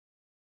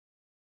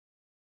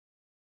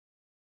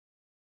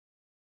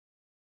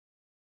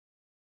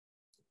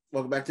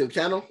Welcome back to the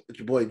channel. It's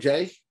your boy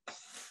Jay.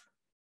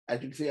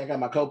 As you can see, I got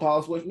my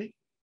co-pilots with me.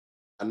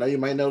 I know you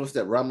might notice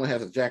that Rumlin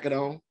has a jacket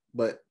on,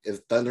 but it's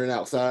thundering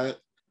outside,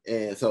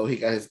 and so he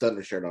got his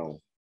thunder shirt on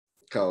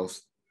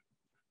because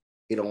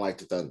he don't like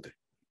the thunder.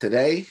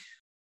 Today,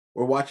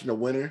 we're watching the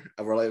winner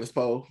of our latest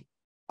poll,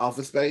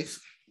 Office Space.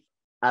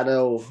 I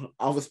know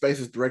Office Space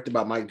is directed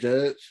by Mike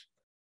Judge.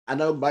 I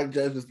know Mike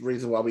Judge is the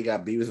reason why we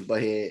got Beavis and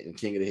Butthead and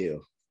King of the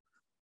Hill.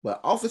 But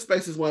Office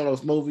Space is one of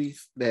those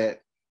movies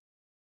that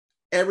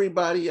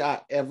everybody I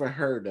ever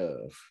heard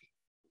of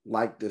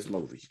liked this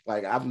movie.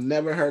 Like, I've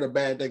never heard a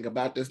bad thing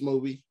about this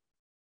movie.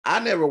 I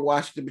never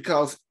watched it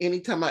because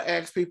anytime I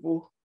ask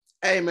people,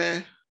 hey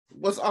man,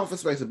 what's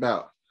Office Space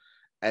about?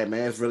 Hey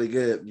man, it's really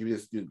good. You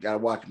gotta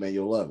watch it, man.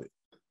 You'll love it.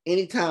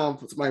 Anytime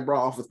somebody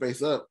brought Office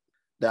Space up,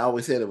 they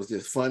always said it was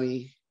just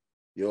funny.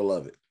 You'll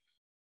love it.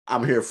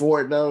 I'm here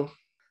for it though.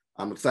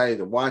 I'm excited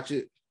to watch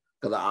it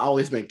because I've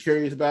always been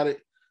curious about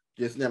it,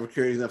 just never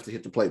curious enough to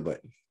hit the play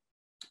button.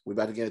 We're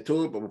about to get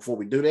into it, but before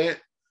we do that,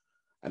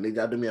 I need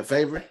y'all to do me a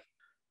favor.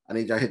 I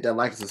need y'all to hit that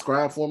like and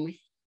subscribe for me.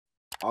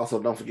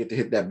 Also, don't forget to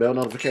hit that bell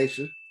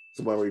notification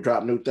so when we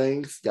drop new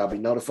things, y'all be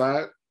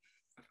notified.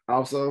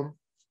 Also,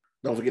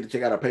 don't forget to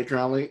check out our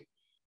Patreon link.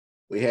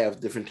 We have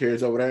different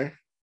tiers over there.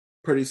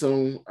 Pretty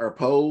soon, our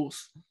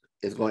polls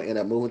is going to end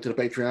up moving to the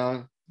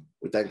Patreon.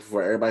 We're thankful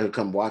for everybody who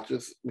come watch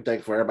us. We're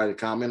thankful for everybody to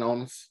comment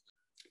on us.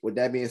 With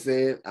that being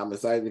said, I'm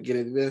excited to get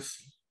into this.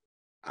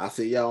 I'll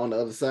see y'all on the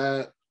other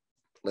side.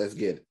 Let's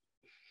get it.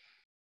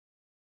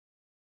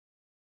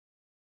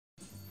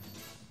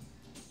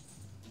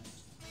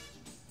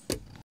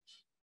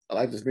 I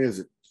like this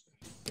music.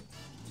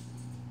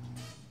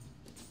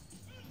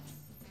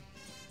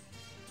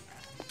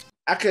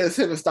 I couldn't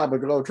sit and stop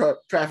and go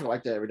traffic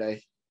like that every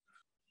day.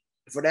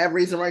 For that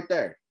reason right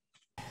there.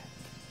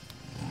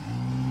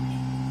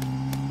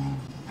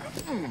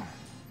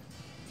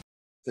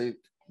 See,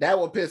 that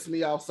would piss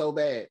me off so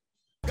bad.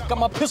 Got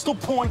my pistol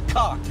point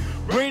cocked,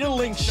 ready to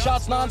link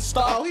shots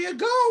non-stop. Oh, here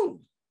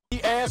go.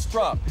 The ass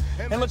drop,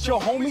 and let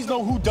your homies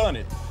know who done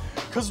it.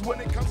 Cause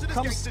when it comes to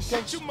this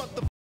shit, you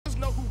motherfuckers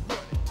know who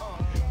run it.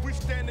 We're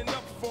standing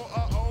up for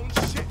our own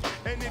shit,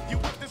 and if you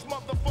want this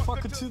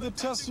motherfucker to the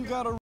test, you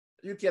gotta.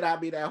 You cannot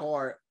be that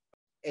hard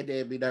and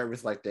then be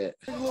nervous like that.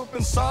 Up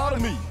inside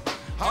of me,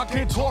 I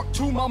can't talk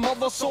to my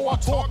mother, so I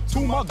talk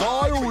to my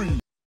diary.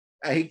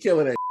 Hey, he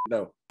killing that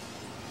though.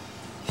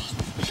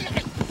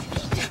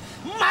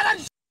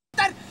 Mother,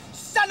 that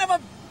son of a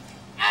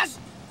ass,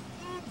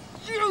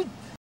 you.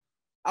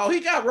 Oh, he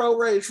got road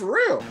rage for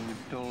real. I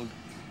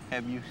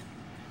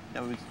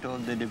was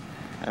told that if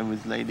I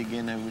was late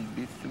again, I would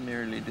be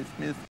summarily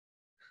dismissed.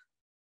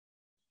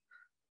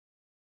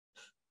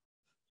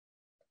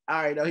 I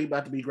already know he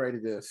about to be great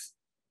at this.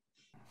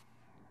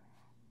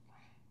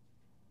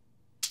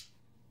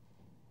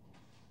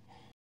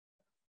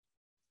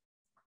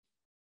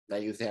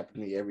 That used to happen to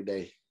me every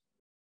day.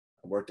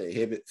 I worked at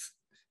Hibbett's.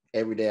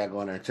 Every day I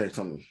go in there and check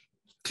something.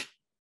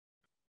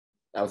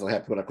 I was so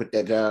happy when I quit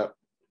that job.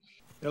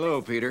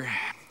 Hello, Peter.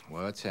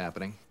 What's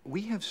happening?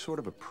 We have sort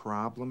of a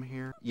problem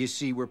here. You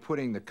see, we're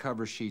putting the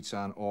cover sheets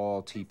on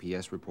all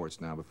TPS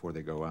reports now before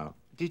they go out.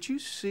 Did you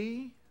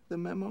see the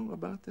memo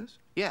about this?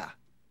 Yeah,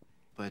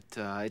 but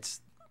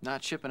it's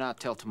not shipping out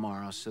till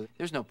tomorrow, so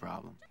there's no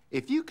problem.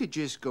 If you could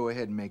just go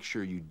ahead and make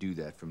sure you do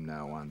that from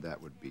now on,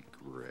 that would be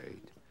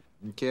great.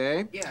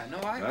 Okay? Yeah, no,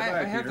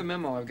 I have the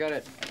memo. I've got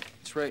it.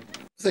 It's right.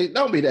 See,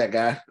 don't be that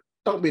guy.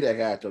 Don't be that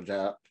guy at your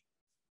job.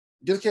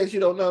 Just in case you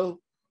don't know,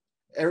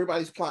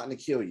 everybody's plotting to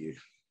kill you.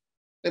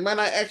 They might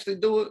not actually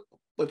do it,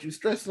 but you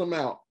stressing them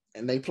out,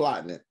 and they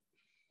plotting it.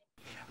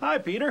 Hi,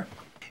 Peter.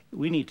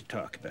 We need to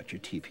talk about your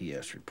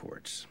TPS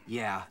reports.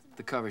 Yeah,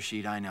 the cover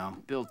sheet, I know.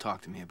 Bill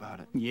talked to me about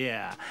it.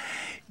 Yeah.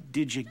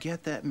 Did you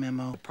get that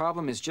memo? The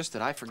problem is just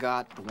that I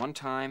forgot the one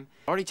time.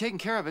 Already taken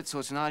care of it, so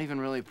it's not even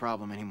really a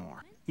problem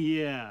anymore.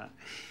 Yeah.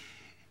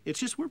 It's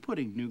just we're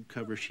putting new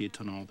cover sheets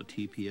on all the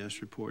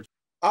TPS reports.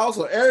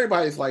 Also,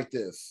 everybody's like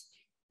this.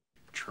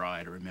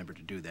 Try to remember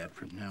to do that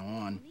from now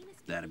on.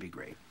 That'd be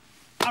great.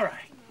 All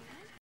right.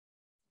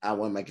 I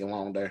won't make it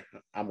long there.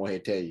 I'm going to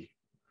tell you.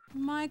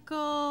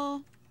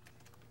 Michael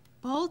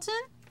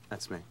Bolton?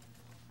 That's me.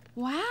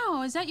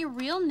 Wow, is that your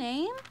real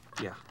name?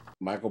 Yeah.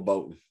 Michael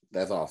Bolton.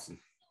 That's awesome.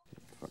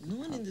 No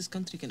one in this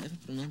country can ever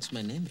pronounce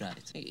my name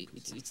right.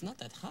 It's not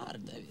that hard.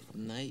 At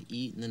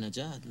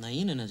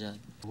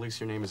least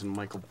your name isn't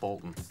Michael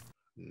Bolton.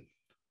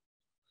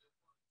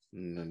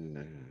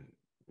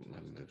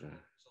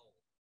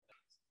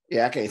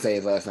 Yeah, I can't say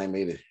his last name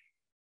either.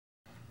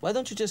 Why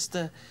don't you just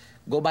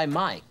go by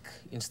Mike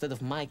instead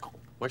of Michael?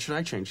 Why should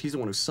I change? He's the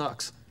one who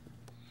sucks.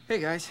 Hey,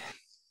 guys.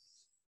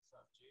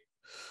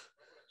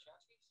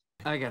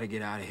 I gotta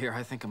get out of here.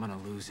 I think I'm gonna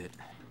lose it.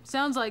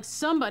 Sounds like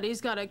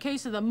somebody's got a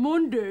case of the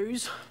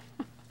Mondays.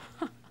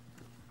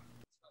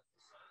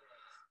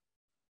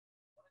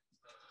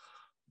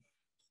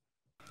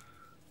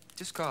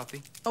 Just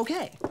coffee.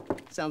 Okay.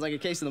 Sounds like a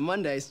case of the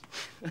Mondays.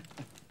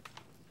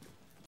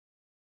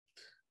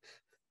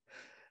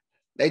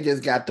 They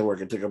just got to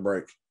work and took a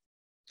break.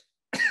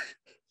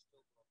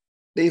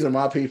 These are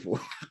my people.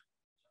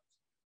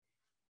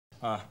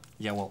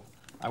 Yeah, well,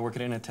 I work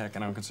at Initech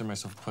and I don't consider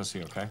myself a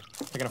pussy, okay?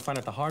 They're gonna find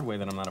out the hard way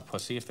that I'm not a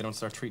pussy if they don't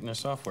start treating their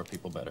software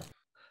people better.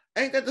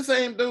 Ain't that the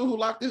same dude who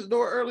locked his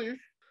door earlier?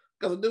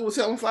 Because the dude was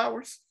selling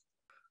flowers?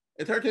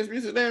 It turned his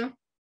music down?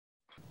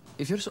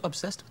 If you're so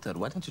obsessed with her,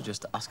 why don't you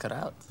just ask her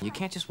out? You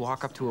can't just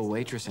walk up to a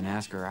waitress and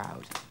ask her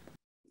out.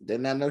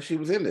 Did not know she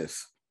was in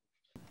this.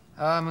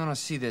 I'm gonna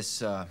see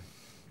this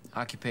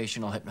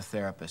occupational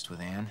hypnotherapist with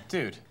Ann.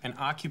 Dude, an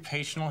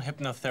occupational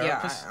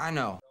hypnotherapist? Yeah, I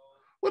know.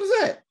 What is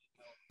that?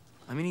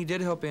 I mean, he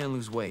did help Ann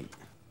lose weight.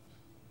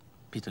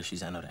 Peter,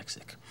 she's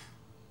anorexic.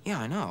 Yeah,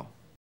 I know.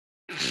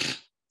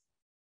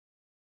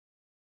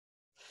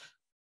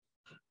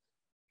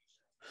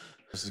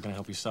 This is gonna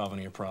help you solve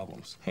any of your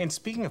problems. Hey, and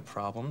speaking of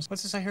problems,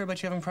 what's this I hear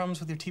about you having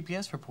problems with your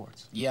TPS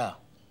reports? Yeah.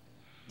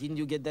 Didn't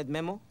you get that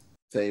memo?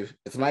 Save.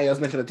 If somebody else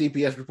mentioned a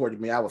TPS report to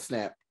me, I would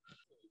snap.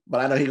 But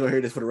I know he's gonna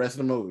hear this for the rest of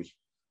the movie.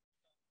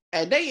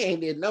 And they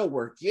ain't did no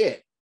work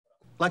yet.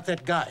 Like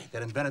that guy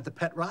that invented the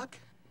pet rock?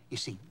 You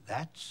see,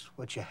 that's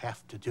what you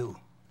have to do.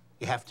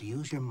 You have to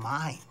use your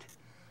mind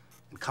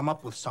and come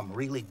up with some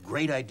really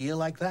great idea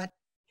like that.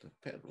 The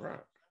pet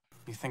rock.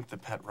 You think the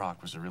pet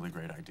rock was a really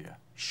great idea?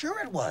 Sure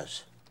it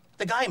was.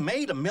 The guy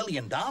made $1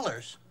 million.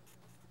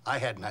 I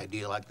had an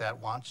idea like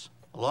that once,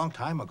 a long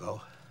time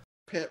ago.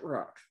 Pet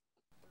rock.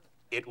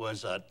 It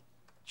was a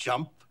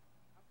jump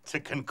to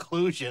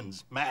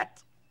conclusions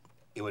mat.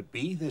 It would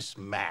be this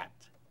mat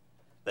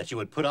that you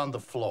would put on the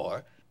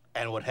floor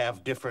and would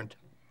have different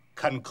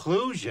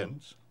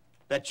conclusions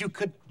that you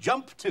could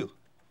jump to.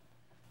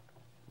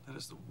 That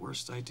is the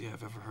worst idea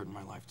I've ever heard in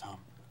my life, Tom.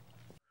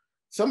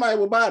 Somebody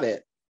will buy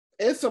that.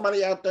 There's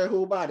somebody out there who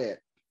will buy that.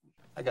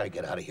 I gotta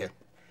get out of here.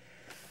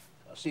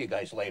 I'll see you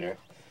guys later.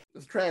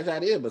 It's a trash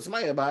idea, but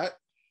somebody will buy it.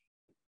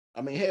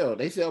 I mean, hell,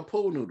 they sell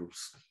pool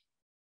noodles.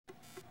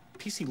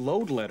 PC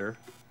load letter?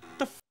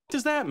 The f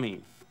does that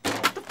mean?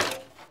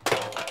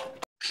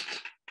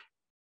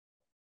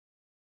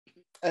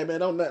 Hey, man,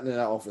 don't nothing in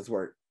that office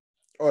work.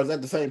 Or is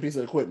that the same piece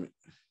of equipment?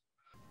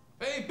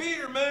 Hey,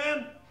 Peter,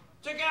 man.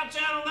 Check out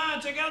Channel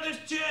 9. Check out this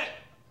chick.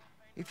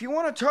 If you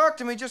want to talk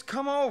to me, just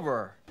come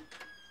over.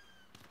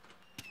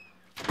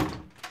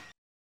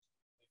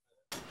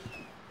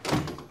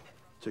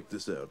 Check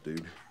this out,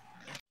 dude.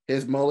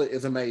 His mullet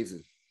is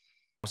amazing.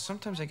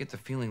 Sometimes I get the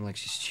feeling like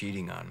she's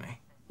cheating on me.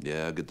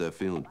 Yeah, I get that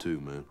feeling too,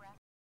 man.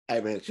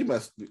 Hey, man, she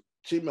must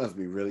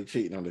be really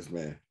cheating on this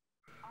man.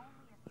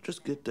 I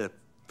just get that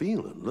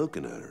feeling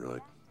looking at her,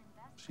 like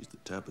she's the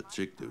type of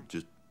chick that would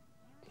just...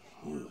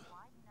 Ugh.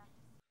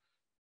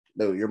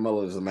 Dude, your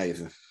mullet is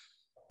amazing.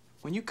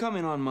 When you come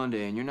in on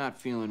Monday and you're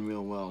not feeling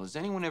real well, does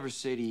anyone ever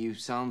say to you,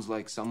 sounds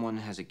like someone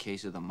has a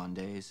case of the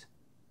Mondays?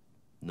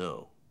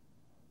 No.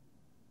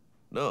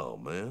 No,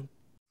 man.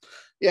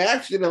 Yeah, I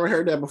actually never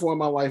heard that before in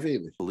my life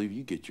either. I believe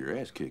you get your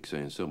ass kicked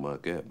saying something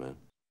like that, man.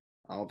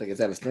 I don't think it's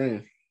that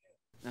extreme.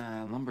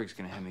 Lumberg's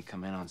gonna have me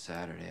come in on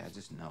Saturday. I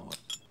just know it.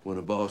 When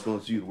a boss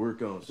wants you to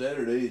work on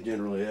Saturday, he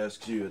generally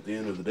asks you at the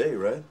end of the day,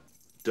 right?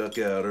 Duck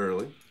out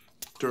early,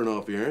 turn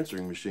off your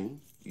answering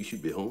machine. You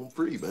should be home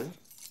free, man.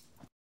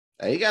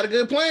 Hey, he got a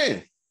good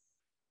plan.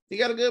 He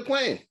got a good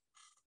plan.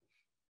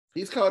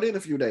 He's called in a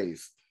few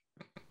days.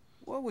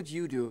 What would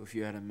you do if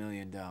you had $1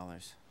 million?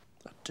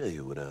 I'll tell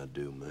you what I'd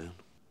do, man.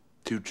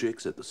 2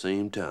 chicks at the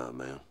same time,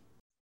 man.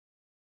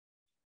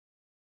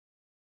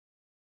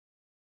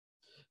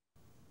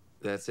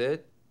 That's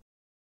it?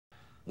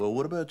 Well,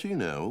 what about you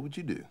now? What would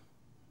you do?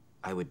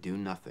 I would do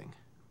nothing.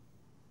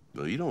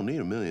 Well, you don't need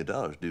 $1 million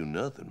to do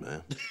nothing,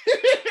 man.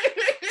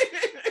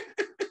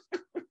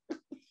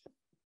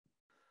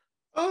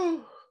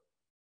 Oh.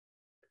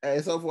 Hey,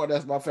 so far,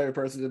 that's my favorite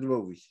person in the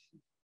movie.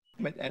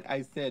 But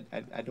I said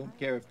I don't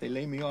care if they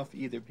lay me off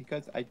either,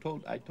 because I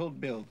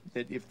told Bill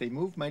that if they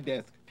move my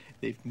desk,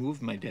 they've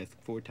moved my desk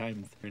 4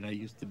 times, and I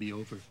used to be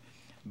over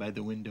by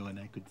the window and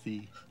I could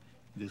see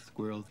the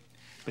squirrels,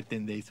 but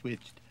then they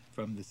switched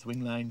from the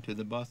swing line to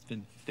the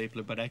Boston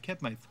stapler, but I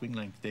kept my swing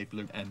line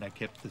stapler and I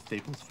kept the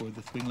staples for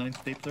the swing line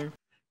stapler.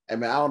 Hey,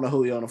 man, I don't know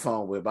who you're on the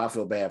phone with, but I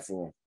feel bad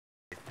for him.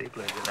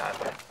 Stapler, and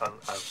I'll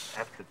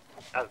have to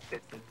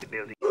outfit the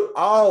building.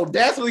 Oh,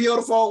 that's who you're on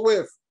the phone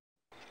with.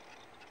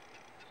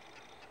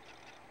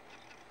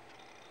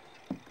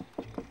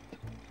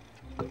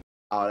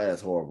 Oh,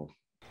 that's horrible.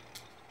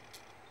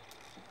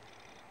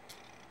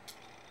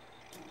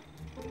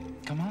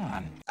 Come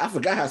on. I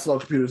forgot how slow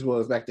computers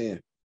was back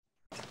then.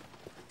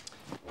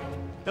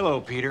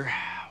 Hello, Peter.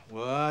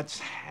 What's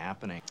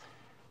happening?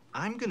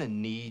 I'm gonna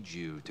need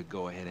you to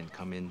go ahead and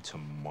come in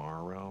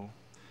tomorrow.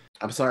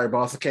 I'm sorry,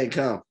 boss, I can't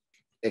come.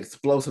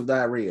 Explosive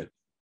diarrhea.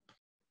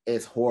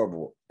 It's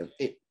horrible.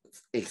 It's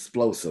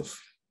explosive.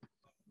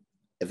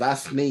 If I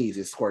sneeze,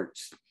 it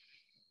squirts.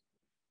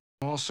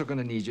 I'm also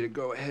gonna need you to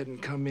go ahead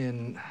and come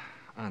in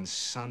on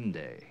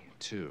Sunday,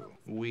 too.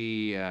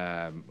 We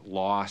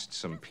lost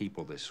some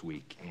people this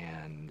week,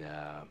 and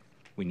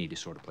we need to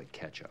sort of play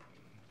catch-up.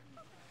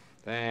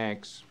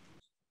 Thanks.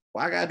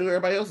 Well, I gotta do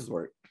everybody else's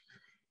work.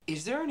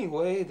 Is there any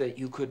way that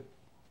you could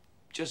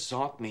just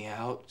zonk me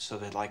out so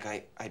that, like,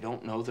 I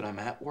don't know that I'm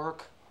at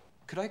work?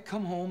 Could I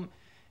come home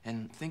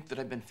and think that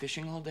I've been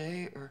fishing all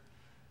day or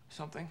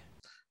something?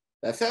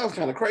 That sounds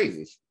kind of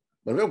crazy,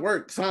 but if it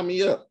worked, sign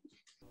me up.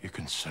 Your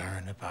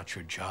concern about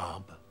your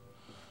job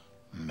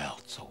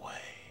melts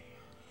away.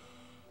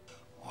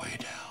 Way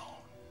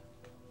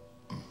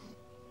down.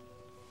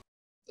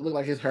 It looked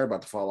like his hair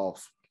about to fall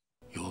off.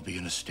 You will be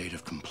in a state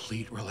of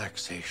complete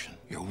relaxation.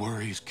 Your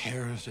worries,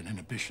 cares, and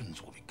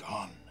inhibitions will be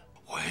gone.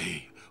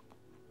 Way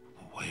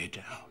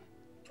down.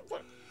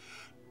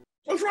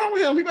 What's wrong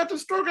with him? He about to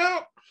stroke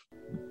out?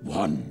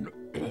 Oh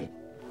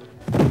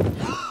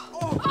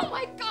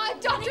my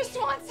God, Dr.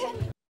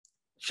 Swanson!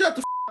 Shut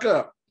the f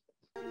up.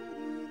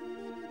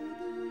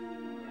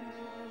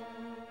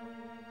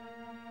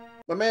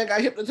 My man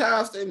got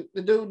hypnotized and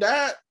the dude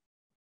died.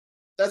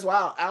 That's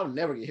why I'll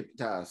never get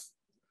hypnotized.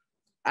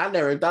 I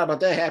never thought about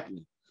that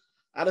happening.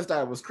 I just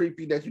thought it was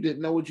creepy that you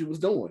didn't know what you was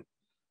doing.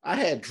 I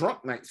had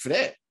drunk nights for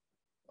that.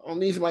 I don't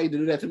need somebody to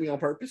do that to me on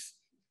purpose.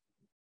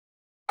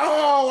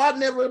 Oh, I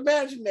never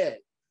imagined that.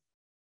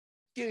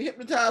 Getting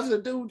hypnotized and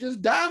a dude just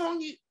died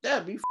on you?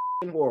 That'd be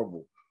f***ing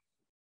horrible.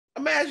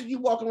 Imagine you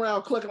walking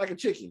around clucking like a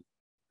chicken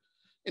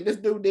and this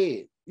dude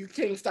dead. You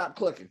can't stop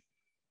clucking.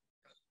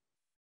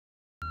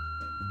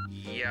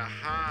 Yeah,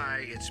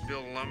 hi, it's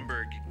Bill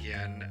Lumberg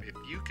again. If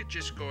you could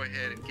just go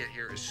ahead and get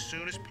here as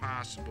soon as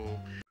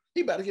possible.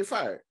 He about to get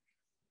fired.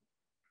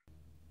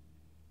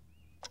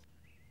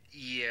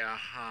 Yeah,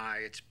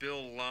 hi, it's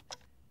Bill Lumberg.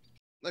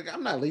 Look,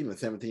 I'm not leaving a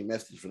 17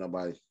 message for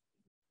nobody.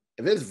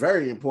 If it's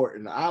very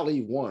important, I'll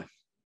leave one.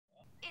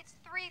 It's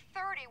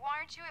 3:30. Why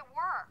aren't you at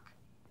work?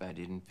 I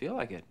didn't feel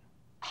like it.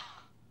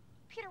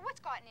 Peter, what's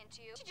gotten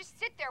into you? You just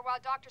sit there while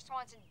Dr.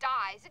 Swanson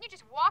dies, and you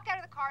just walk out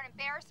of the car and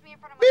embarrass me in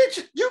front of my...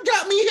 Bitch, you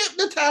got me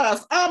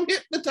hypnotized. I'm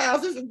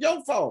hypnotized. This is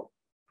your fault.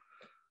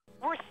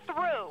 We're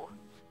through.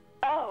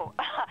 Oh,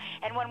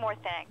 and one more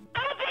thing.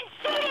 I've been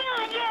cheating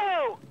on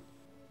you!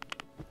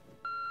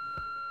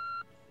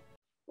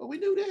 Well, we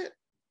knew that.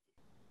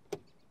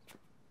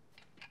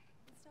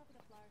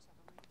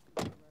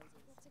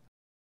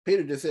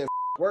 Peter just said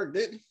work,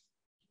 didn't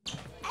he?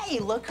 Hey,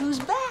 look who's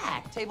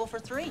back. Table for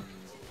three.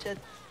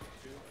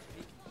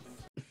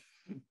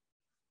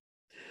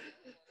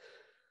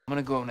 I'm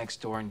gonna go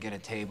next door and get a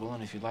table,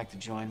 and if you'd like to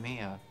join me,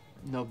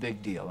 no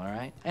big deal, all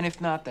right? And if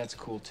not, that's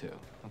cool too,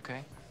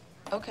 okay?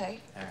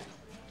 Okay. All right.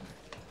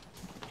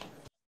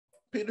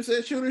 Peter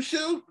said shoot or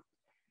shoot.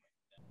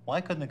 Why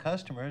couldn't the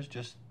customers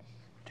just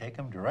take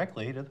them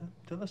directly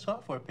to the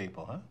software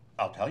people, huh?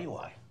 I'll tell you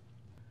why.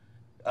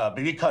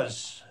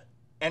 Because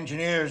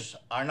engineers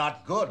are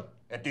not good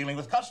at dealing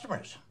with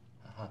customers.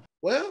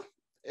 Well,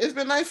 it's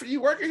been nice for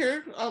you working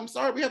here. I'm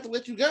sorry we have to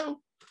let you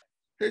go.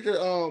 Here's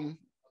your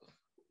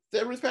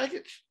severance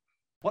package.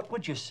 What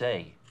would you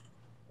say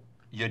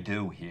you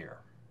do here?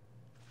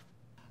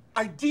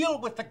 I deal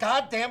with the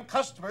goddamn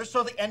customers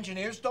so the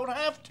engineers don't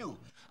have to.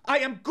 I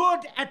am good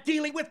at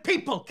dealing with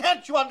people.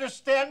 Can't you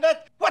understand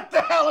that? What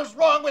the hell is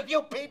wrong with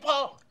you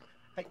people?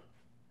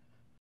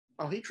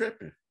 Oh, he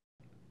tripping.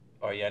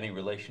 Are you any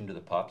relation to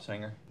the pop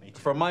singer?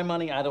 For my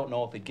money, I don't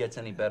know if it gets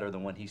any better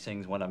than when he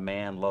sings "When a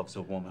Man Loves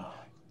a Woman."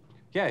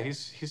 Yeah,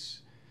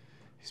 he's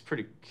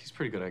pretty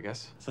good, I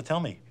guess. So tell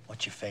me,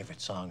 what's your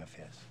favorite song of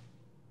his?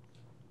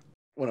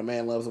 When a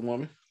Man Loves a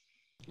Woman.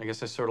 I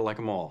guess I sort of like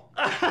them all.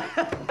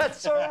 That's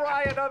so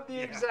right. I'm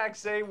the exact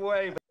same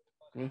way.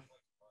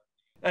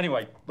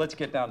 Anyway, let's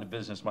get down to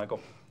business, Michael.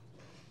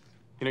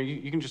 You know,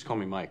 you can just call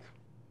me Mike.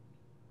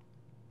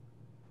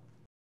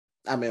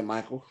 I mean,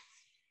 Michael.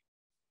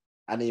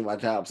 I need my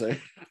job, sir.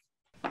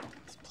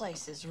 This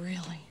place is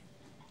really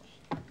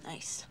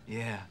nice.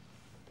 Yeah.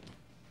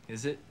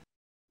 Is it?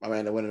 My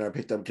man that went in there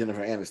picked up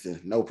Jennifer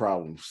Aniston. No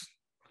problems.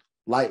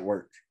 Light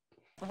work.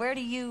 Where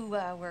do you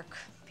work,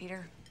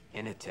 Peter?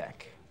 In a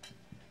tech.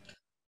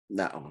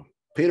 No.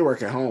 Peter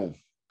work at home.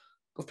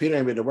 Because Peter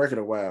ain't been to work in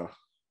a while.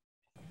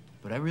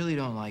 But I really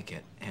don't like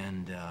it,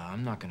 and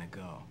I'm not gonna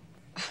go.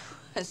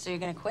 So you're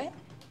gonna quit?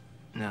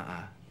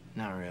 Nuh-uh,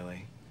 not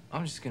really.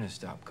 I'm just gonna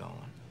stop going.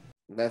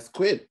 That's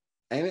quit,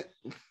 ain't it?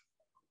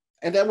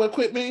 Ain't that what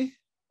quit mean?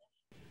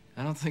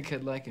 I don't think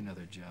I'd like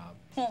another job.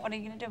 Well, what are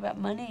you gonna do about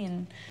money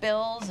and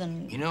bills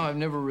and... You know, I've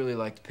never really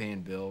liked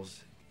paying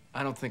bills.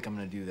 I don't think I'm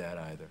gonna do that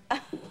either.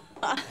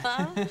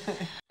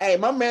 Hey,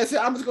 my man said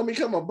I'm just gonna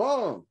become a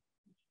bum.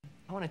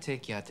 I wanna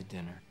take you out to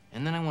dinner,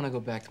 and then I wanna go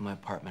back to my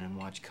apartment and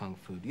watch Kung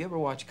Fu. Do you ever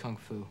watch Kung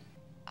Fu?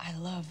 I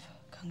love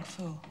Kung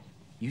Fu.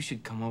 You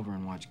should come over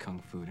and watch Kung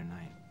Fu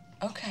tonight.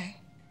 Okay.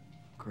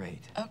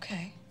 Great.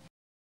 Okay.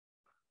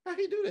 How'd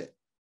he do that?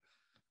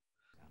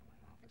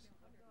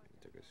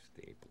 Took a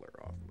stapler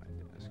off my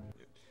desk.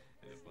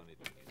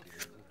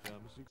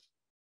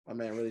 My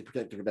man really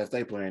protected with that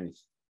stapler, ain't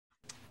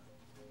he?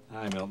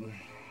 Hi, Milton.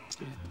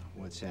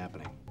 What's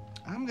happening?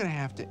 I'm gonna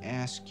have to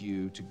ask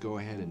you to go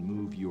ahead and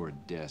move your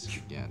desk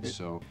again.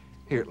 So,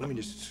 here, let me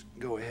just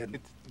go ahead and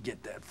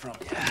get that from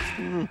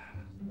you.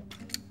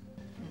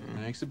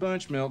 Thanks a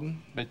bunch,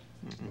 Milton. But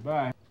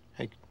Bye.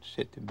 I could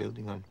set the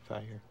building on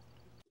fire.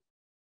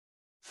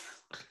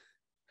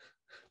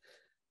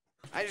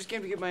 I just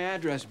came to get my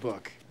address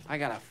book. I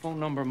got a phone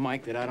number,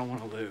 Mike, that I don't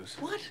want to lose.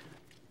 What?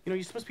 You know,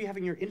 you're supposed to be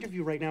having your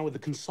interview right now with the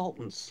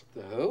consultants.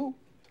 The who?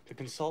 The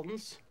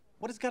consultants?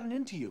 What has gotten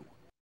into you?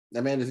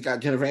 That man has got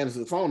Jennifer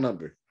Aniston's phone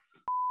number.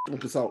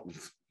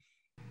 Consultants.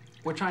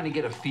 We're trying to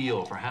get a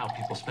feel for how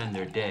people spend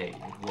their day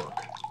at work.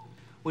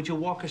 Would you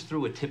walk us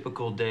through a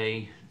typical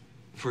day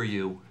for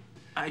you?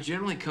 I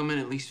generally come in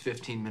at least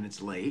 15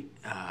 minutes late.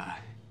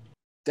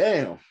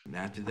 Damn.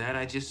 After that,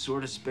 I just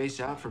sort of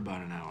space out for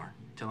about an hour.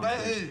 Till I'm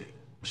finished.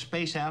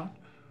 Space out?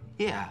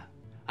 Yeah.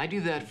 I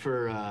do that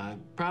for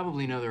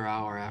probably another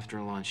hour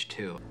after lunch,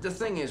 too. The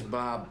thing is,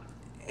 Bob,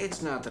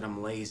 it's not that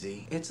I'm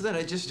lazy. It's that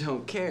I just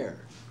don't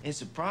care.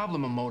 It's a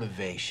problem of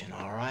motivation,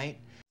 all right?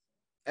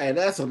 Hey,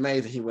 that's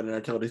amazing he went in there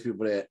and told these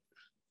people that.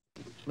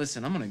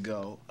 Listen, I'm gonna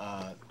go.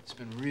 It's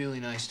been really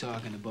nice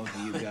talking to both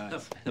of you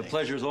guys. The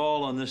pleasure's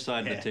all on this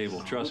side of the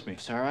table, trust me.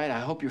 It's all right. I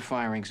hope your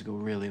firings go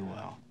really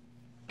well.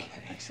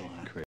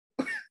 Excellent. Great.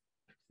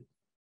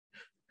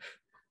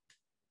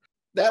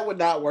 That would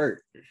not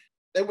work.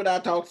 They would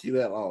not talk to you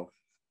that long.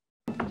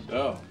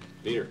 So,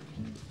 Peter,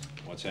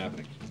 what's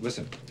happening?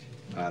 Listen,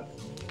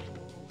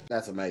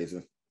 that's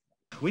amazing.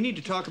 We need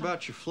to talk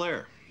about your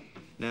flair.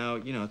 Now,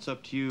 you know, it's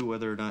up to you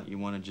whether or not you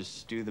want to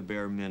just do the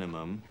bare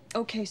minimum.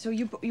 Okay, so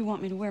you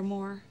want me to wear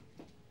more?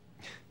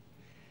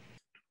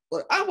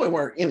 Look, I wouldn't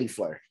wear any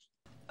flare.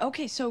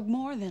 Okay, so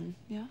more then,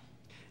 yeah?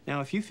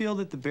 Now, if you feel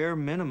that the bare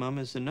minimum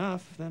is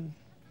enough, then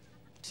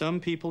some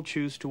people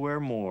choose to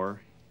wear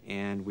more,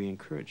 and we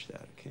encourage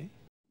that, okay?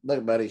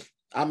 Look, buddy,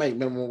 I make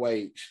minimum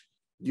wage.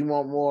 You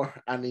want more?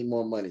 I need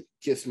more money.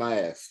 Kiss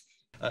my ass.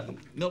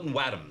 Milton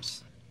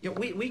Wadhams. Yeah,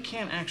 we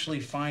can't actually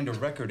find a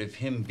record of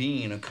him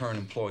being a current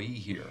employee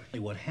here.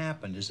 What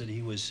happened is that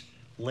he was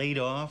laid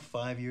off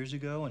 5 years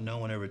ago and no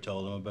one ever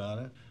told him about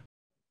it.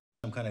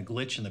 Some kind of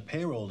glitch in the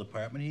payroll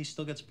department, he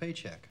still gets a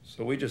paycheck.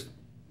 So we just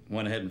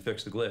went ahead and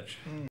fixed the glitch.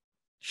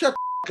 Shut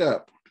the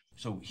up.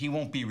 So he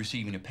won't be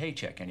receiving a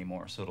paycheck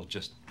anymore, so it'll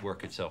just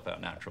work itself out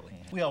naturally.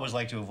 We always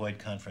like to avoid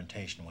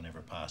confrontation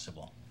whenever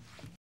possible.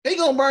 He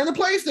gonna burn the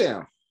place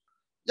down.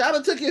 Y'all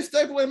done took his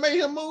staple and made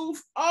him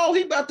move. Oh,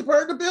 he about to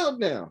burn the building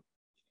down.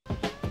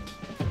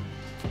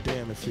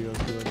 Damn, it feels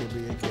good to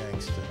be a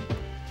gangster.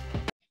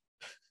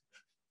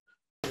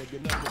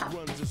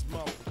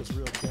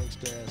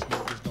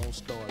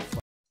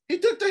 He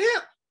took the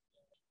hip.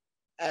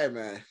 Hey,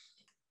 man.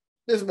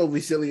 This movie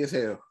silly as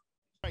hell.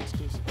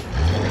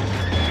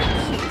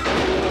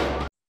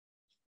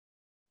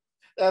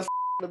 That's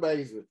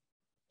amazing.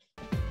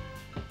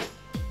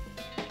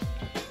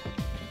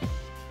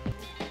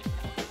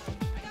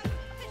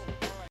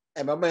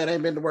 Hey, my man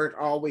ain't been to work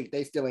all week.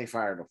 They still ain't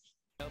fired him.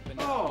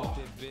 Oh,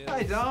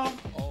 hi, Dom.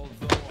 Although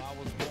I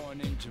was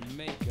born in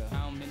Jamaica,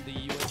 I'm in the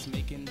U.S.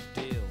 making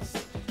deals.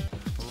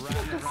 What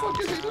the fuck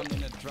is he doing?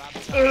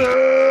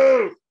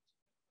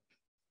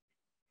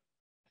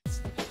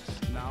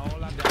 Now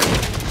all I got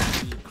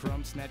is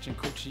crumb snatching,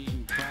 coochie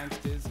eating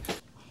pranksters.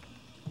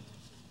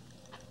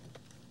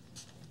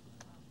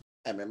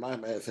 Hey, man, my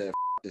man said,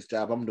 this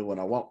job, I'm doing what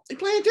I want. He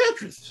playing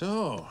Tetris.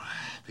 So,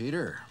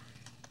 Peter,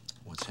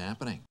 what's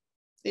happening?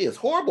 He is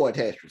horrible at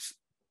Tetris.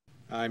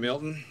 Hi,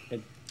 Milton.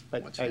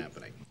 But What's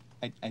happening?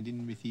 I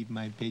didn't receive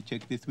my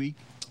paycheck this week.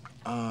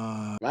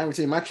 I haven't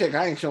received my check.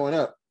 I ain't showing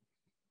up.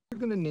 We're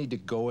going to need to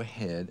go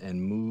ahead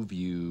and move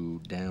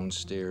you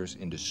downstairs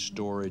into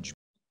storage.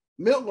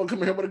 Milton gonna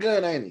come here with a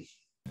gun, ain't he?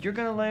 You're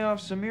gonna lay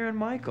off Samir and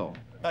Michael.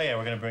 Oh yeah,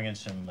 we're gonna bring in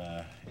some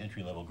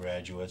entry-level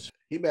graduates.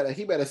 He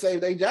better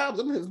save their jobs.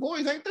 Them his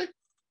boys, ain't they?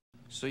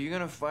 So you're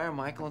gonna fire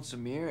Michael and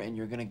Samir and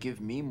you're gonna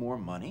give me more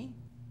money?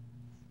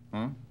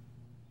 Huh?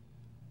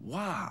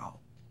 Wow.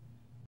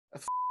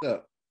 That's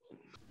up.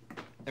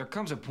 There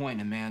comes a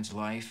point in a man's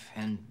life,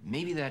 and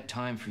maybe that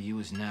time for you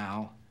is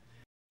now.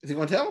 Is he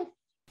gonna tell him?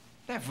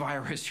 That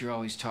virus you're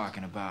always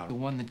talking about, the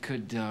one that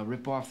could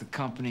rip off the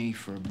company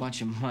for a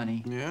bunch of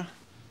money. Yeah?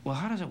 Well,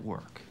 how does it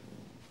work?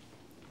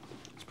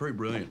 It's pretty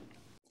brilliant.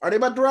 Are they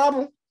about to rob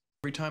him?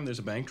 Every time there's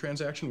a bank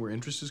transaction where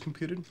interest is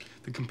computed,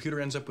 the computer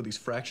ends up with these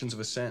fractions of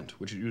a cent,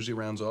 which it usually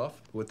rounds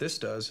off. What this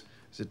does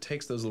is it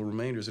takes those little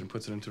remainders and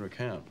puts it into an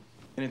account.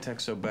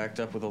 Initech's so backed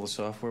up with all the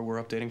software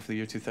we're updating for the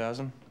year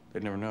 2000,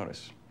 they'd never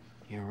notice.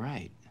 You're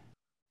right.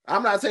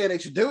 I'm not saying they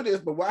should do this,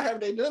 but why haven't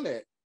they done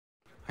that?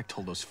 I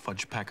told those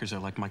fudge packers I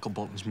like Michael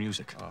Bolton's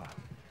music.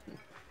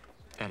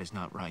 That is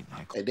not right,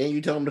 Michael. And then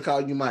you told them to call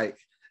you Mike.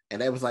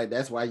 And they was like,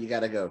 that's why you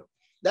gotta go.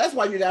 That's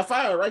why you got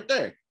fired right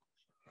there.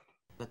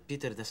 But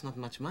Peter, that's not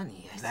much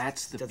money.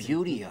 That's the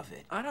beauty of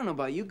it. I don't know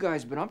about you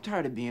guys, but I'm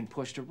tired of being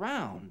pushed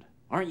around.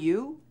 Aren't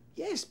you?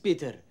 Yes,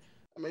 Peter.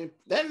 I mean,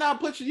 they're not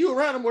pushing you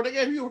around anymore. They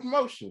gave you a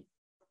promotion.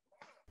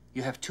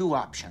 You have two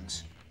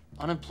options.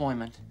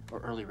 Unemployment or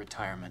early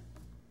retirement.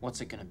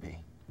 What's it gonna be?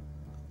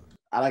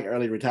 I like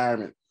early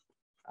retirement.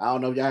 I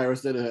don't know if y'all ever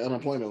stood in the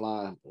unemployment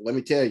line. But let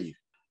me tell you,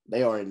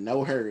 they are in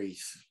no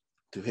hurries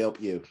to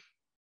help you.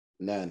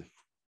 None.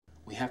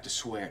 We have to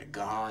swear to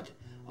God,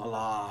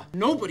 Allah.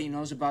 Nobody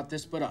knows about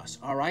this but us,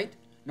 all right?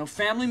 No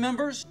family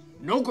members,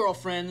 no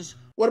girlfriends,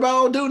 What about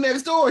old dude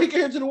next door? He can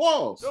hear to the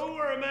walls. Don't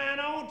worry, man.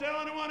 I won't tell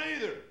anyone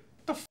either.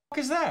 The fuck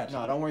is that?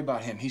 No, don't worry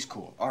about him. He's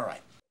cool. All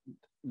right.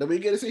 Did we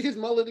get to see his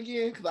mullet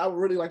again? Because I would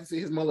really like to see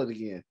his mullet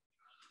again.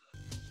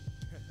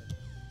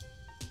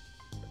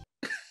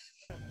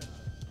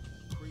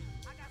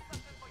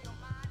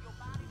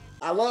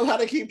 I love how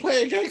they keep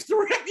playing gangster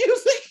rap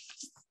music.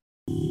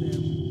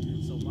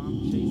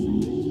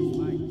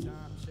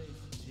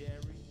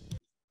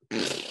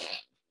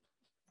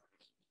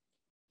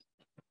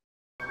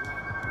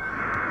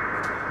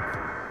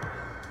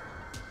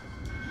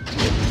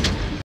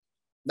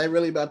 They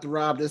really about to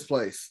rob this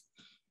place.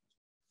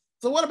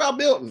 So what about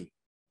Milton?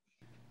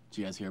 Did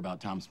you guys hear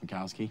about Thomas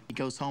Mikowski? He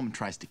goes home and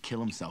tries to kill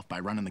himself by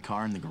running the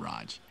car in the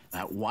garage.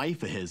 That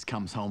wife of his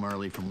comes home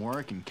early from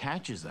work and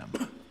catches him.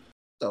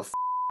 The f***?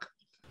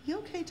 You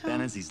okay, Tom?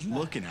 Then as he's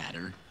looking at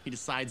her, he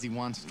decides he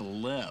wants to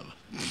live.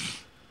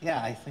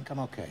 Yeah, I think I'm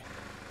okay.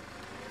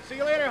 See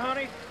you later,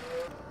 honey.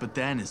 But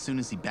then, as soon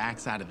as he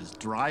backs out of his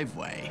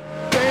driveway,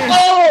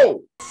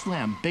 oh!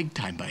 Slammed big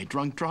time by a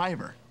drunk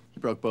driver. He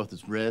broke both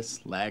his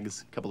wrists,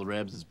 legs, a couple of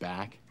ribs, his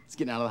back. He's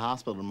getting out of the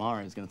hospital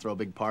tomorrow. He's gonna throw a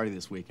big party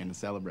this weekend to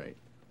celebrate.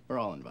 We're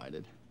all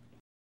invited.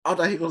 I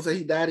thought he was gonna say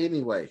he died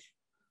anyway.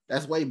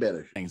 That's way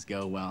better. Things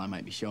go well, I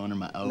might be showing her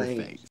my O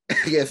face.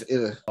 Yes,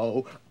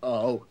 Oh.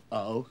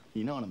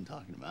 You know what I'm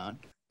talking about.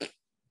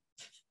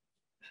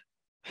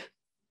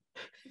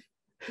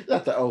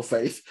 Not the O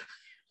face.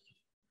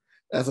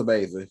 That's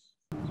amazing.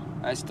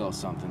 I stole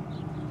something.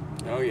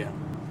 Oh, yeah.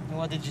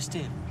 What did you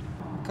steal?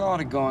 Call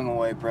it a going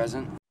away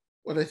present.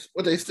 What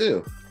they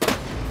steal?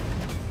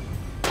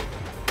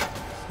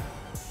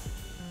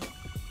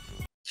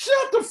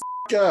 Shut the f***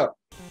 up.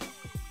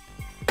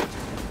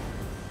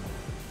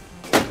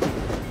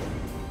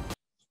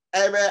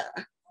 Hey, man,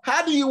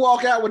 how do you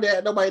walk out with that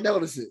and nobody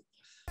notice it?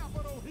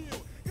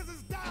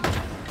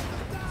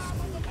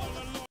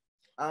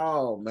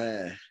 Oh,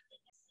 man.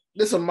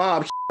 This is a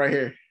mob right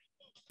here.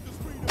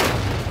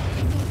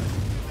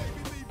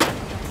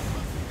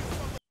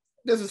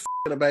 This is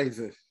f***ing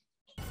amazing.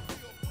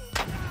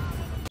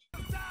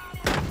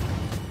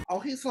 Oh,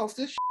 he saw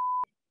this shit.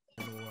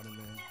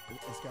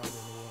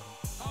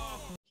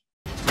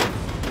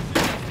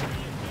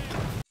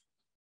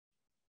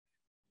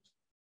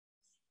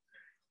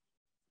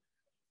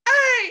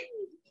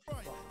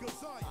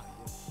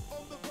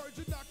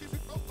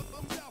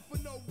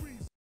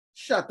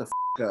 Shut the f***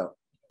 up.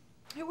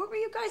 Hey, what were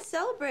you guys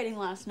celebrating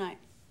last night?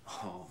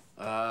 Oh,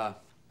 I'm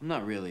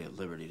not really at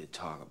liberty to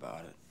talk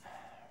about it.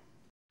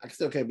 I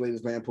still can't believe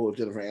this man pulled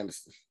Jennifer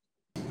Aniston.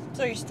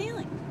 So you're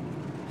stealing?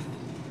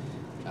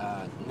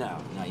 No,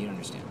 you don't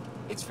understand.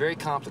 It's very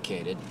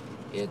complicated.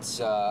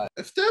 It's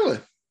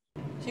stealing.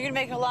 So you're gonna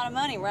make a lot of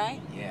money,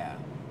 right? Yeah.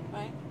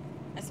 Right?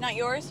 It's not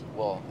yours?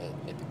 Well,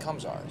 it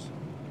becomes ours.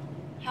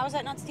 How is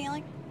that not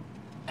stealing?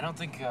 I don't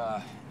think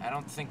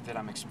that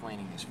I'm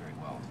explaining this very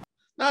well.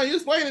 No, you're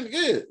explaining it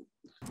good.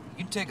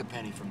 You'd take a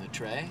penny from the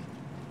tray.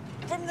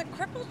 From the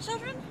crippled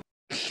children?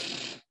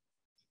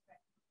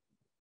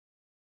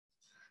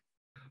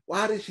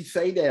 Why did she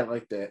say that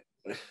like that?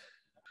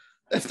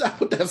 That's not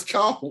what that's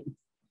called.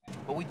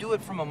 But we do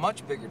it from a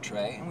much bigger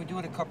tray, and we do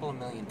it a couple of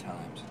million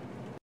times.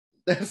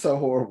 That's so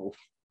horrible.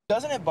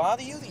 Doesn't it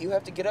bother you that you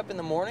have to get up in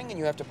the morning and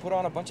you have to put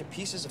on a bunch of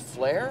pieces of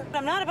flair?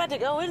 I'm not about to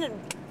go in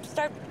and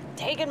start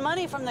taking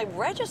money from the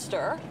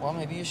register. Well,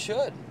 maybe you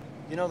should.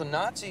 You know, the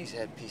Nazis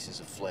had pieces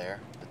of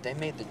flair, but they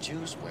made the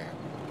Jews wear.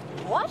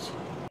 What?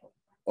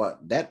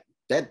 What? That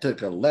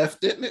took a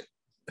left, didn't it?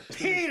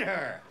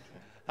 Peter!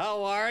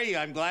 How are you?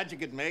 I'm glad you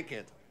could make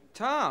it.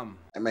 Tom!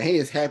 I mean, he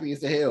is happy as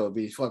the hell to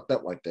be fucked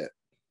up like that.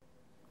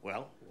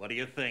 Well, what do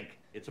you think?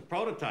 It's a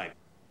prototype.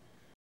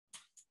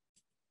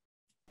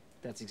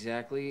 That's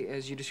exactly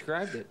as you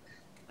described it.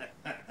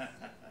 That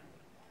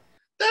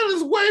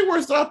is way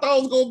worse than I thought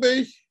it was gonna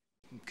be.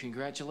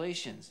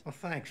 Congratulations. Well,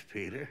 thanks,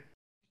 Peter.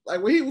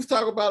 Like when he was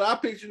talking about it, I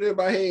pictured it in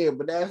my head,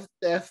 but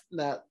that's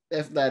not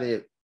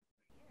it.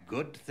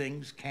 Good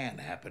things can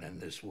happen in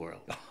this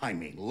world. I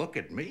mean, look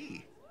at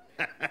me.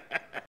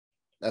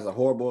 That's a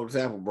horrible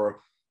example, bro.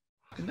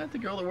 Isn't that the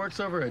girl that works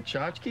over at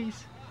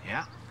Tchotchke's?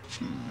 Yeah.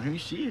 Who's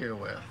she here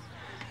with?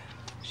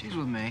 She's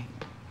with me.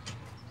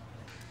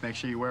 Make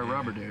sure you wear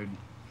rubber, dude.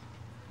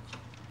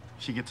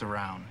 She gets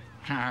around.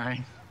 All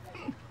right.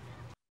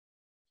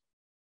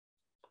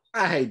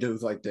 I hate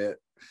dudes like that.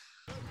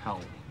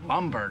 Hell,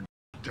 lumber,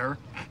 dirt.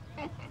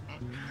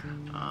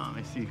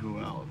 I see who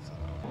else.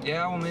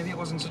 Yeah, well, maybe it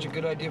wasn't such a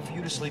good idea for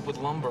you to sleep with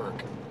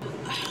Lumberg.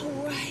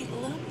 Oh, right,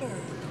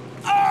 Lumberg.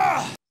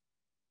 Ah!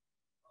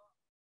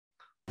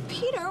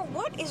 Peter,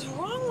 what is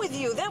wrong with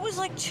you? That was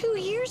like 2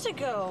 years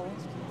ago.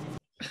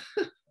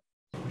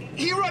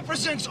 He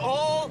represents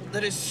all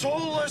that is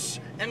soulless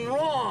and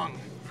wrong.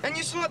 And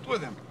you slept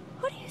with him.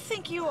 Who do you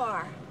think you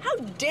are? How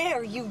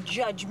dare you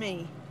judge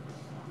me?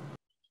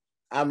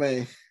 I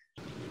mean...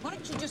 Why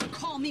don't you just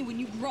call me when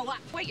you grow up?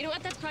 Wait, you know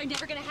what? That's probably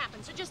never gonna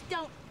happen, so just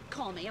don't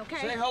call me,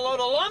 okay? Say hello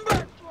to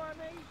Lumberg for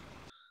me.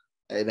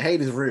 Hey, the hate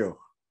is real.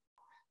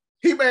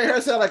 He made her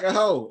sound like a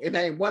hoe and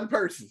named one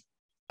person.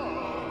 Hey,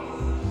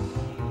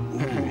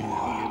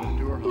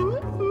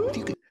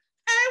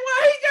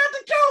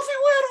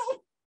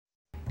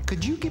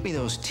 Could you get me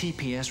those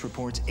TPS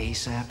reports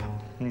ASAP?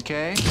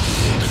 Okay?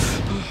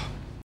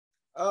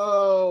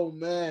 Oh,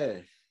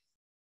 man.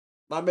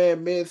 My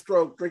man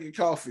mid-stroke drinking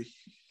coffee.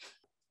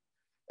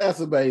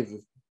 That's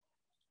amazing.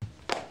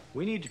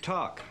 We need to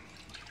talk.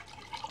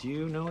 Do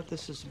you know what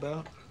this is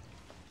about?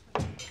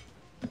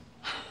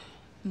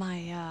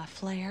 My,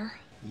 flare?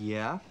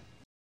 Yeah?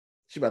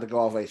 She about to go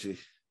off, ain't she?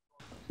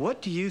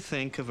 What do you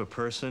think of a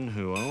person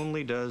who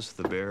only does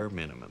the bare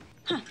minimum?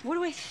 Huh, what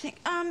do I think?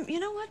 You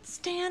know what,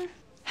 Stan?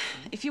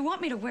 If you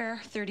want me to wear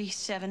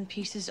 37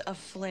 pieces of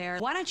flare,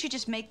 why don't you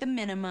just make the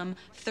minimum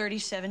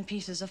 37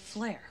 pieces of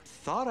flare?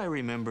 Thought I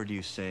remembered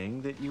you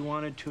saying that you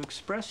wanted to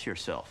express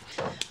yourself.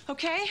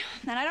 Okay,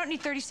 then I don't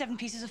need 37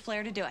 pieces of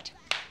flare to do it.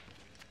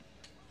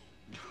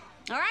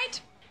 All right?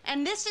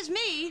 And this is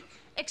me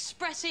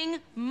expressing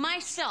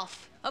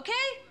myself, okay?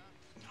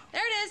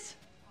 There it is.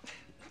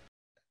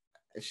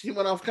 She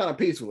went off kind of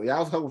peacefully. I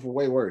was hoping for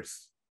way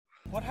worse.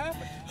 What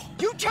happened?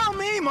 You tell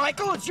me,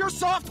 Michael. It's your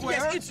software.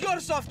 Yes, it's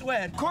your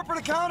software. Corporate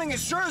accounting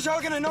is sure as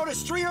hell gonna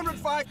notice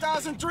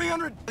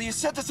 305,300. You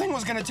said the thing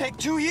was gonna take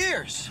 2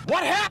 years.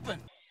 What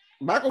happened?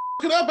 Michael,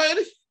 it up,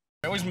 baby.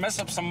 I always mess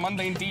up some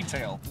mundane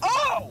detail.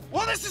 Oh!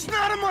 Well, this is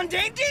not a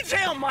mundane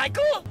detail,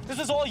 Michael! This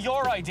is all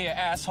your idea,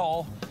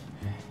 asshole.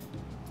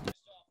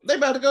 They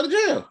about to go to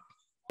jail.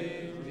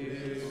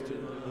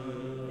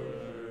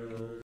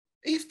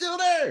 He's still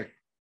there.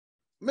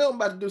 Milton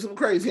about to do something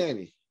crazy, ain't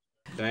he?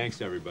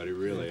 Thanks, everybody.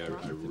 Really, I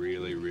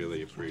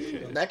really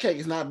appreciate it. That cake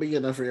is not big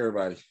enough for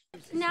everybody.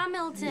 Now,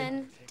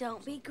 Milton,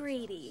 don't be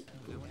greedy.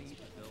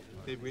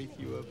 They rate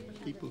you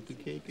up. People to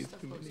cake is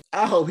too many.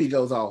 I hope he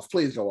goes off.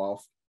 Please go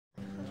off.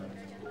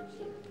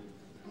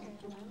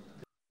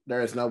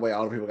 There is no way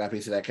all the people got a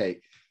piece of that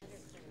cake.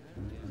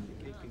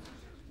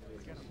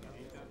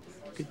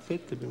 Could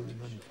set the building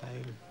on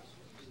fire.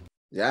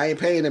 Yeah, I ain't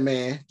paying him,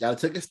 man. Y'all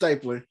took a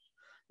stapler.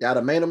 Y'all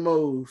done made a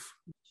move.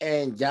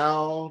 And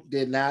y'all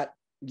did not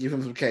give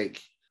him some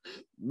cake.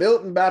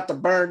 Milton about to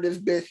burn this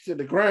bitch to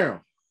the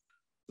ground.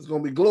 It's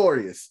gonna be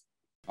glorious.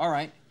 All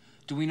right.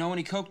 Do we know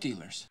any coke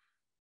dealers?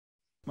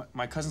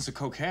 My cousin's a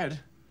cokehead.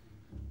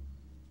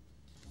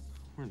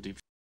 We're in deep.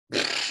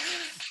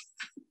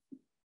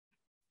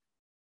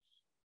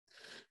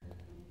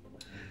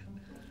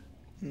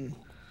 Milton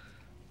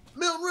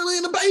really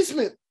in the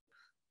basement.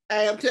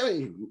 Hey, I'm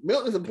telling you,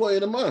 Milton's employee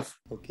of the month.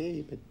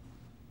 Okay, but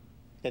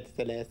that's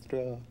the last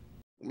straw.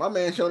 My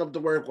man showing up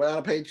to work without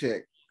a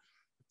paycheck.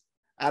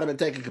 I'd have been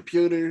taking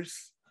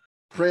computers,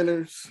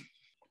 printers,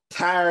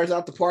 tires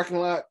out the parking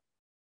lot.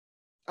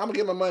 I'm gonna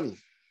get my money.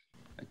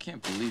 I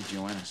can't believe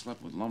Joanna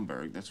slept with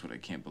Lumberg. That's what I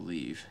can't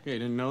believe. Yeah, you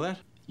didn't know that?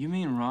 You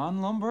mean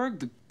Ron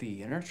Lumberg?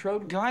 The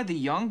Intertrode guy? The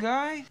young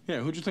guy? Yeah,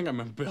 who'd you think I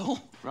meant, Bill?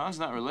 Ron's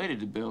not related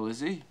to Bill, is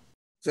he?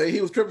 Say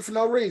he was tripping for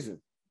no reason.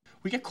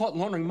 We get caught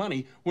laundering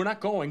money, we're not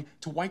going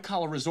to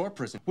white-collar resort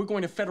prison. We're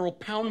going to federal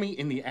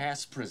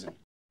pound-me-in-the-ass prison.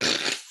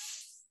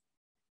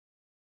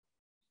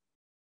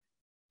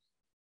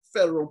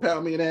 Federal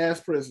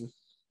pound-me-in-the-ass prison.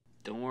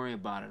 Don't worry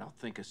about it. I'll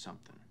think of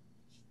something.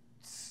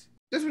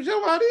 This was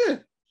your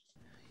idea.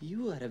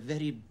 You are a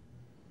very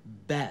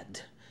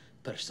bad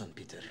person,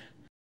 Peter.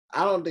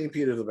 I don't think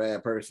Peter's a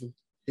bad person.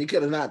 He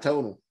could have not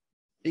told him.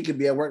 He could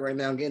be at work right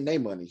now getting their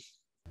money.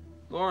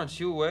 Lawrence,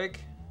 you awake?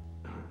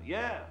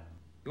 Yeah.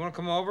 You want to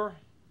come over?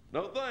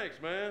 No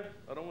thanks, man.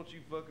 I don't want you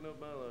fucking up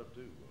my life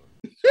too.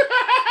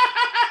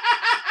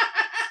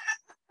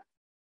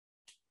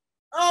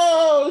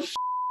 Oh,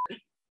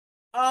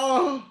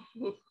 oh.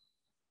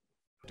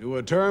 To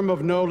a term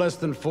of no less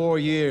than 4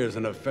 years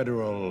in a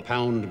federal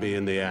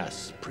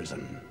pound-me-in-the-ass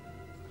prison.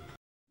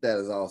 That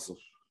is awesome.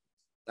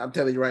 I'm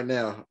telling you right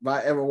now, if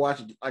I ever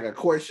watch like a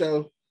court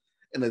show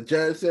and the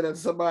judge said that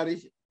to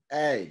somebody,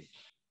 hey,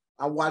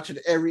 I'm watching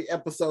every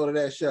episode of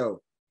that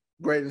show.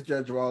 Greatest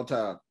judge of all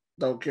time.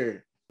 Don't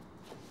care.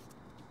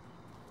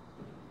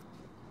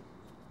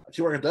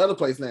 She working at the other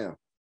place now.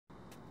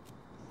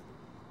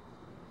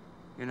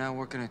 You're not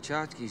working at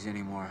Chotsky's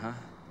anymore, huh?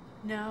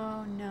 No,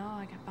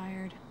 I got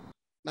fired.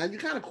 Now you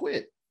kind of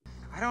quit.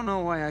 I don't know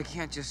why I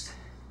can't just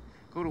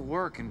go to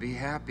work and be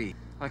happy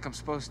like I'm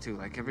supposed to,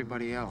 like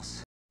everybody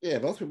else. Yeah,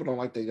 most people don't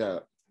like their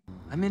job.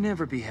 I may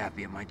never be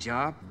happy at my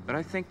job, but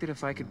I think that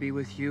if I could be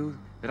with you,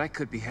 that I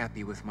could be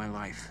happy with my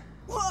life.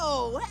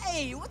 Whoa,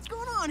 hey, what's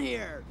going on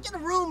here? Get a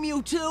room,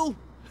 you two.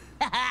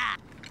 I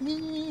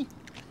hate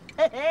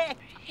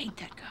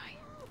that guy.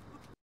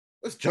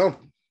 Let's jump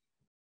him.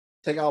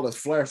 Take all this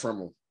flair from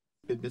him.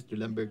 Mr.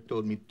 Lumberg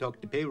told me to talk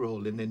to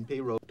payroll, and then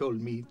payroll told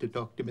me to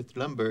talk to Mr.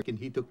 Lumberg, and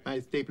he took my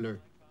stapler,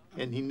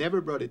 and he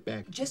never brought it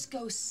back. Just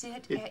go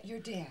sit at your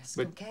desk,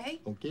 okay?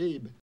 Okay,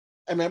 but...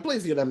 Hey, man,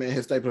 please get that man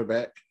his stapler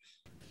back.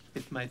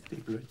 It's my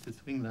stapler. It's a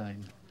swing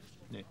line.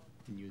 I've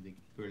been using it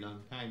for a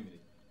long time.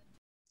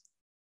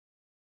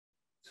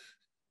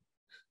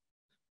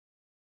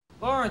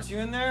 Lawrence, you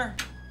in there?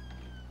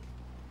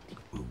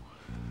 Ooh.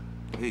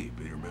 Hey,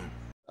 Peter, man.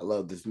 I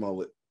love this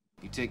mullet.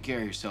 You take care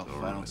of yourself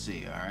if I don't see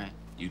you, all right?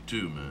 You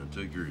too, man.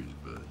 Take her easy,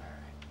 bud.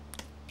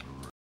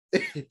 All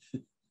right.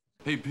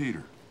 Hey,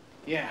 Peter.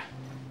 Yeah.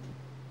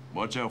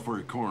 Watch out for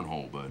your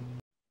cornhole, bud.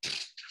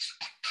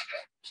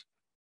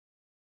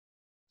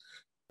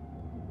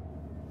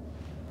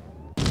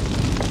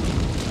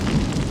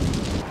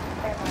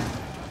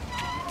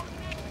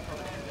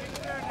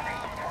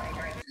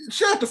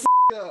 Shut the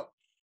up.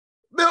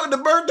 Milton to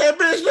burn that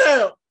bitch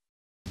down.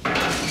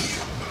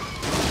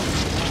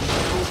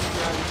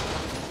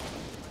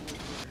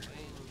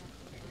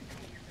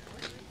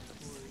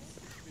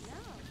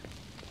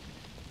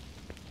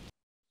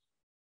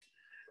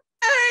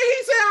 Hey,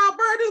 he said I'll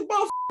burn this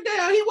motherfucker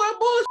down. He wasn't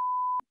bullshit.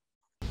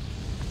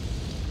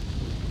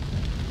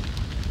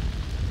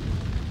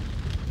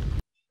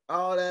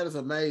 Oh, that is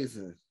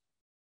amazing.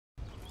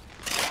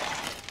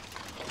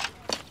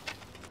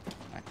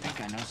 I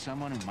think I know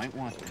someone who might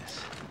want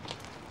this.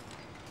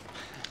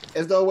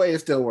 There's no way it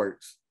still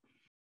works.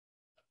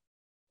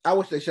 I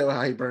wish they showed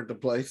how he burnt the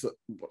place up.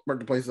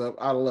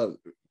 I love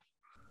it.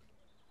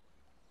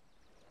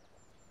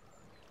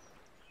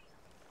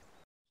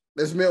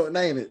 It's Milton,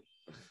 ain't it?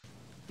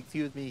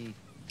 Excuse me,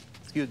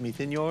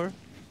 senor.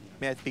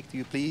 May I speak to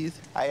you, please?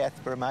 I asked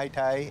for a Mai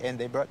Tai, and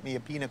they brought me a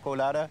pina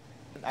colada.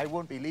 I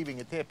won't be leaving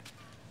a tip,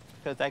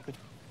 because I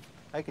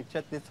could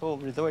shut this whole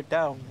resort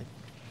down.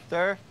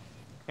 Sir,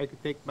 I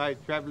could take my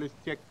traveler's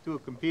check to a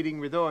competing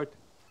resort.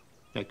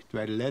 I could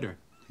write a letter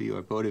to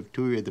your board of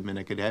tourism, and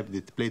I could have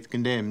this place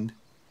condemned.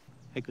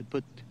 I could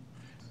put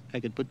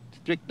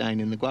strychnine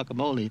in the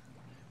guacamole.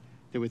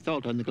 There was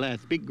salt on the glass,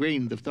 big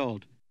grains of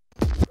salt.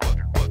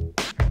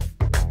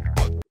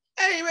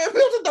 Hey man,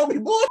 Milton don't be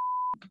bullshit.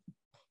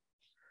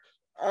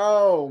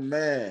 Oh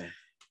man,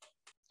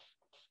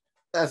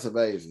 that's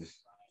amazing.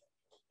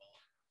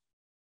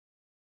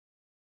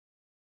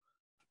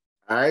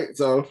 All right,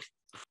 so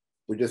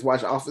we just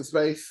watched Office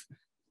Space.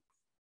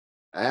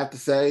 I have to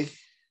say,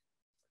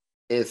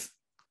 it's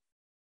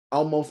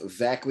almost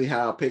exactly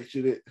how I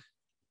pictured it,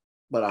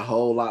 but a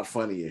whole lot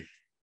funnier.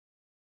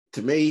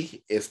 To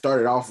me, it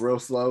started off real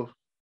slow.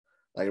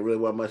 Like it really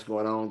wasn't much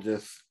going on,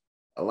 just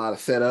a lot of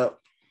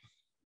setup,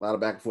 a lot of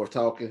back and forth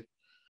talking.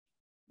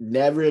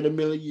 Never in a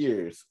million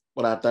years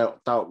would I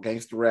thought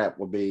gangster rap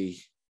would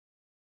be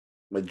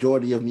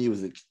majority of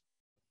music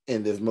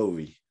in this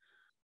movie.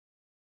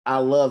 I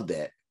love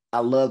that. I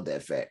love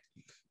that fact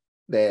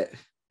that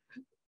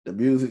the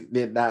music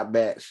did not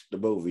match the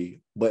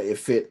movie, but it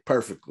fit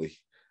perfectly.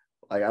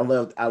 Like I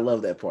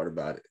love that part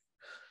about it.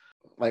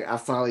 Like I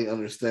finally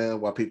understand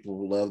why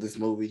people love this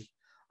movie.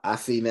 I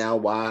see now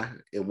why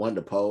it won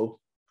the poll.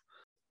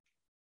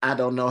 I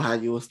don't know how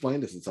you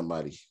explain this to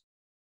somebody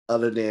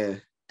other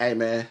than, hey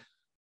man,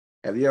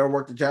 have you ever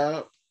worked a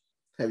job?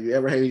 Have you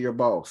ever hated your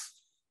boss?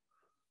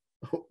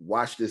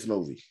 Watch this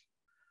movie.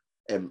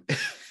 And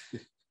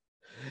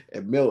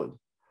and Milton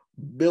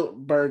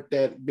burnt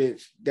that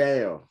bitch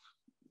down.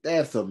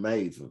 That's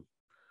amazing.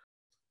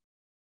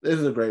 This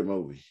is a great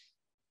movie.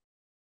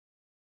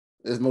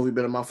 This movie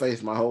been in my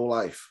face my whole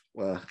life.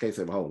 Well, I can't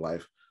say my whole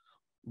life.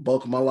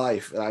 Bulk of my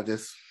life. And I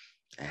just,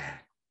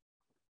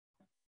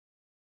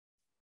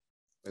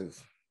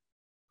 it's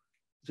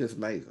just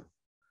amazing.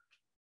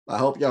 I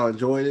hope y'all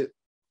enjoyed it.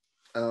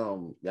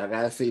 Y'all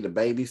gotta see the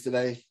babies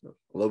today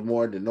a little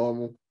more than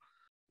normal.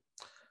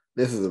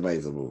 This is an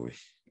amazing movie.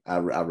 I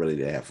really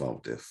did have fun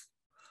with this.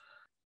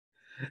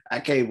 I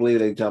can't believe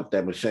they jumped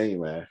that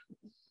machine, man.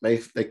 They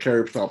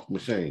curb stomped the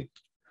machine.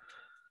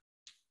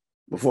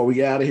 Before we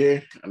get out of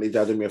here, I need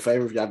y'all to do me a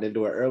favor if y'all didn't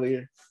do it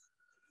earlier.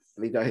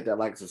 I need y'all to hit that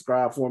like and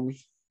subscribe for me.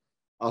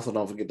 Also,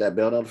 don't forget that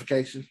bell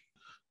notification.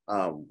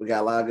 We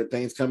got a lot of good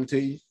things coming to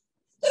you.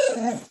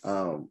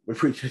 We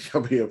appreciate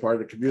y'all being a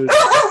part of the community.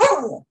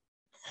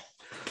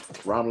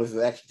 Romulus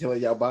is actually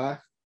telling y'all bye.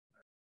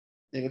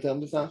 You can tell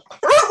him this time?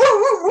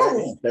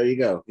 There you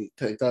go. He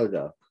told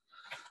y'all.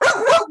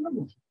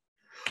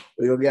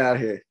 We're going to get out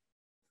of here.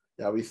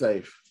 Y'all be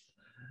safe.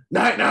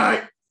 Night,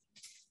 night.